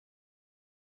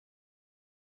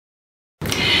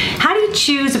you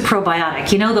choose a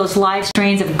probiotic? You know, those live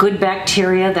strains of good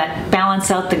bacteria that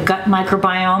balance out the gut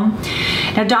microbiome?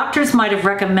 Now, doctors might have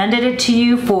recommended it to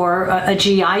you for a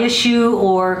GI issue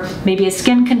or maybe a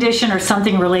skin condition or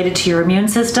something related to your immune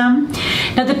system.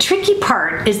 Now, the tricky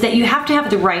part is that you have to have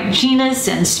the right genus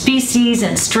and species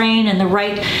and strain and the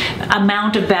right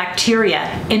amount of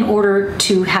bacteria in order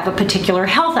to have a particular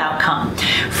health outcome.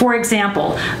 For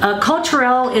example,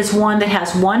 Culturelle is one that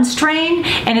has one strain,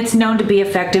 and it's known to be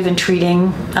effective in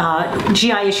treating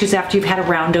GI issues after you've had a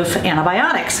round of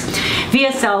antibiotics.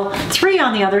 VSL3,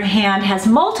 on the other hand, has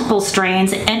multiple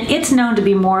strains, and it's known to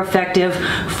be more effective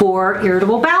for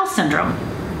irritable bowel syndrome.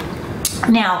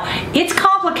 Now, it's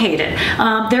complicated.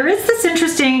 There is this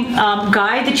interesting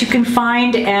guide that you can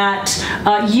find at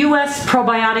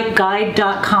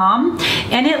usprobioticguide.com,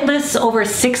 and it lists over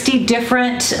 60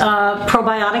 different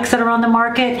probiotics that are on the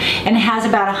market, and has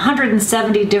about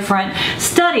 170 different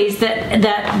studies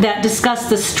that discuss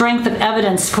the strength of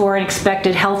evidence for an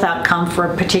expected health outcome for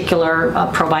a particular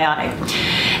probiotic.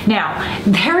 Now,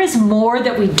 there is more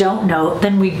that we don't know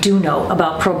than we do know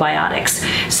about probiotics.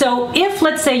 So if,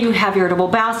 let's say, you have irritable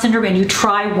bowel syndrome and you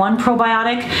try one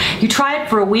probiotic, you try it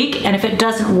for a week, and if it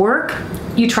doesn't work,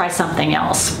 you try something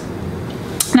else.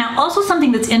 Now, also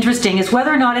something that's interesting is whether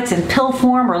or not it's in pill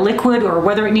form or liquid, or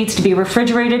whether it needs to be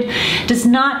refrigerated, does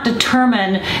not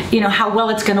determine, how well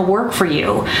it's going to work for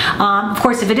you. Of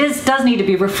course, if it does need to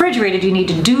be refrigerated, you need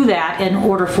to do that in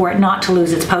order for it not to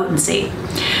lose its potency.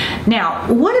 Now,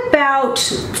 what about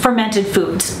fermented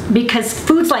foods? Because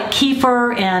foods like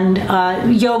kefir and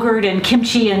yogurt and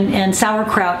kimchi and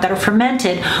sauerkraut that are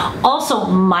fermented also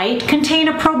might contain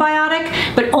a probiotic,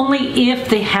 but only if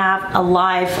they have a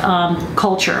live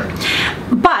culture.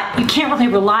 But you can't really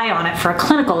rely on it for a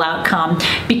clinical outcome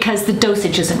because the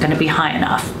dosage isn't going to be high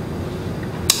enough.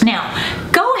 Now,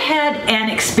 go ahead and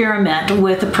experiment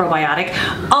with a probiotic.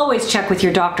 Always check with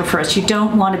your doctor first. You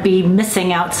don't want to be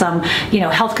missing out some,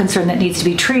 health concern that needs to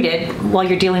be treated while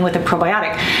you're dealing with a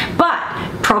probiotic. But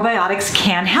probiotics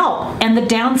can help, and the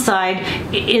downside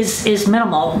is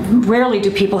minimal. Rarely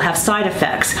do people have side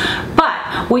effects. But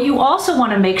what you also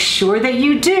want to make sure that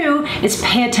you do is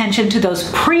pay attention to those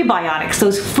prebiotics,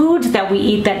 those foods that we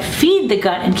eat that feed the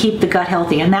gut and keep the gut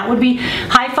healthy. And that would be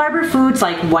high fiber foods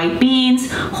like white beans,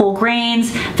 whole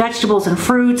grains, vegetables and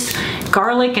fruits,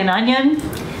 garlic and onion.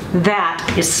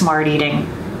 That is smart eating.